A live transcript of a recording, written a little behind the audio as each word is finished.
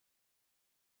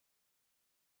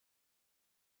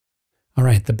All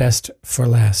right, the best for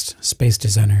last, Space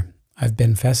Designer. I've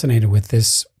been fascinated with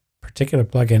this particular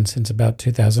plugin since about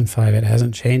 2005. It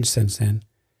hasn't changed since then.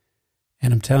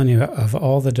 And I'm telling you, of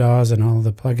all the DAWs and all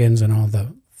the plugins and all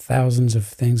the thousands of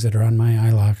things that are on my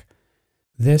iLok,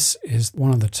 this is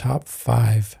one of the top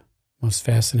 5 most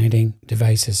fascinating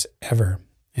devices ever.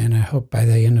 And I hope by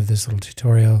the end of this little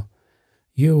tutorial,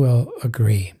 you will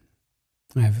agree.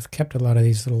 I've kept a lot of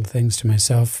these little things to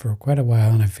myself for quite a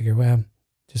while, and I figure, well,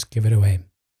 just give it away.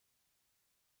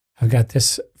 I've got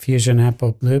this Fusion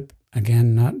Apple loop,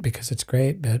 again, not because it's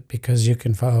great, but because you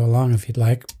can follow along if you'd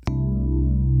like.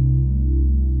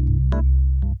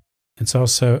 It's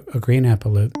also a green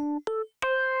Apple loop.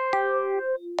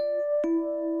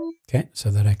 Okay, so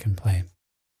that I can play.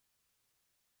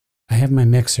 I have my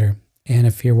mixer, and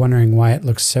if you're wondering why it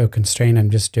looks so constrained, I'm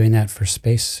just doing that for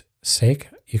space sake.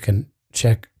 You can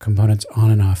check components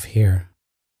on and off here.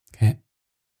 Okay.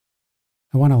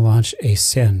 I want to launch a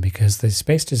SYN because the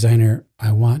Space Designer,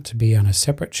 I want to be on a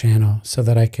separate channel so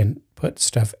that I can put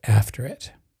stuff after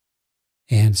it.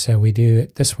 And so we do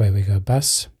it this way. We go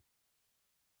bus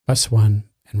 1,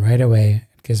 and right away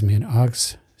it gives me an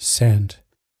aux send,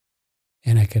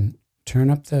 and I can turn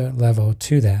up the level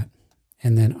to that.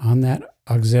 And then on that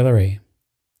auxiliary,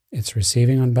 it's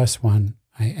receiving on bus 1,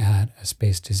 I add a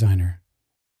Space Designer.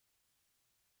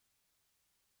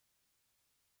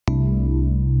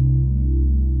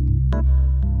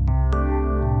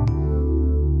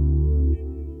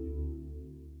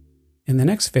 In the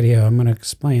next video, I'm going to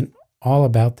explain all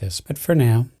about this, but for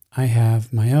now, I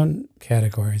have my own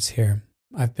categories here.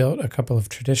 I've built a couple of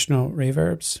traditional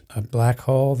reverbs, a black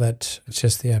hole that's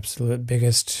just the absolute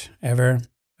biggest ever,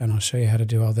 and I'll show you how to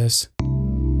do all this.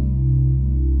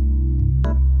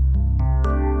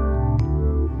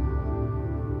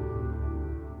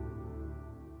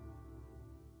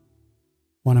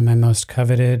 One of my most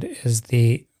coveted is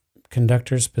the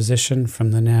conductor's position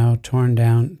from the now torn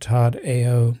down Todd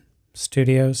A.O.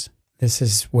 Studios. This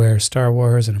is where Star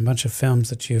Wars and a bunch of films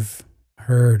that you've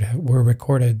heard were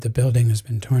recorded. The building has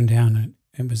been torn down.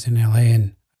 It was in LA,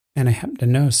 and I happen to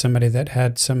know somebody that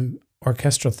had some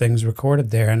orchestral things recorded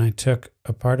there, and I took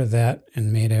a part of that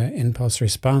and made an impulse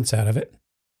response out of it.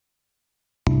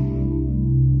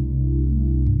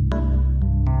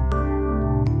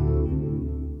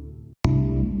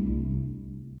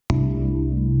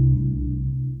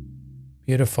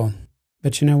 Beautiful.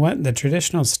 But you know what? The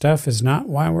traditional stuff is not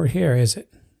why we're here, is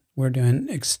it? We're doing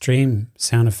extreme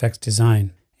sound effects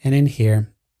design. And in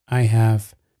here, I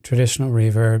have traditional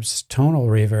reverbs, tonal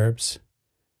reverbs,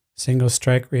 single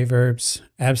strike reverbs,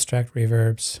 abstract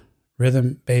reverbs,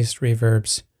 rhythm-based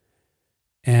reverbs,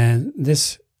 and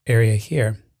this area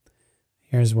here.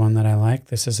 Here's one that I like.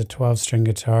 This is a 12-string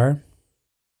guitar.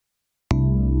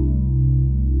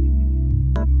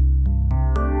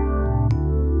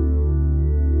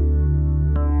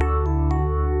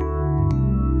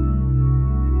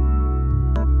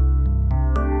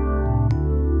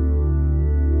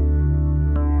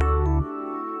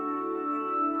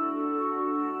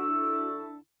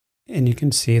 And you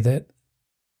can see that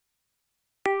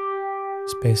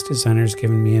Space Designer's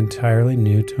given me entirely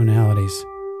new tonalities.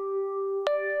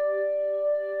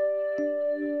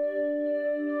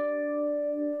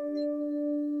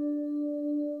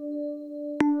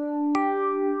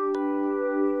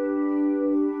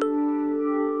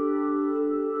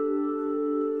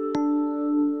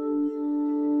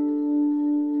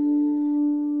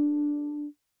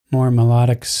 More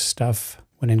melodic stuff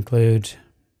would include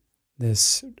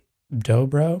this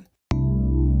dobro.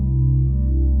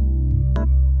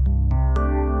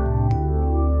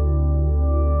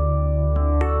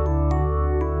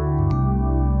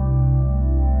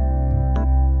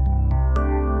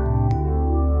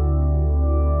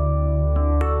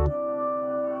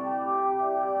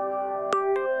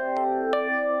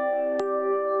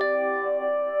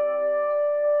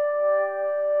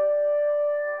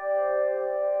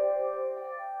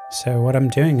 So what I'm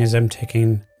doing is I'm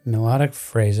taking melodic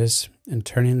phrases and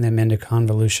turning them into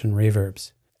convolution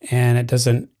reverbs. And it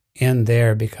doesn't end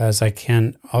there because I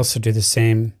can also do the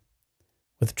same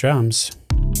with drums.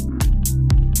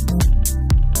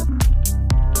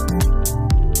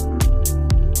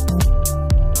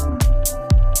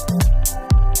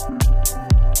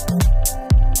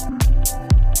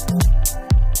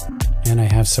 And I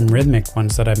have some rhythmic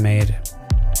ones that I've made.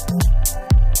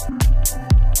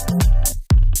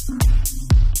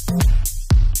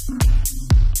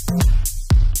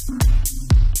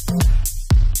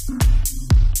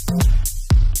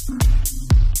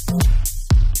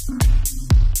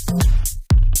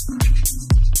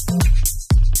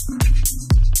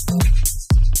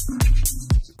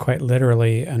 quite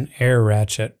literally an air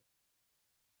ratchet.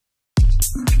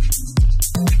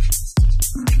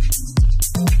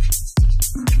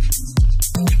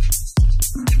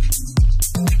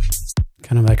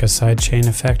 Kind of like a side chain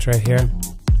effect right here.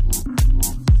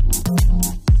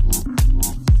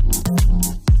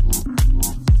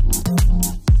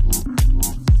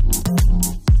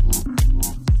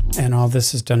 And all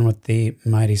this is done with the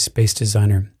mighty Space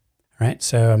Designer. All right,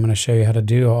 so I'm going to show you how to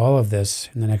do all of this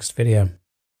in the next video.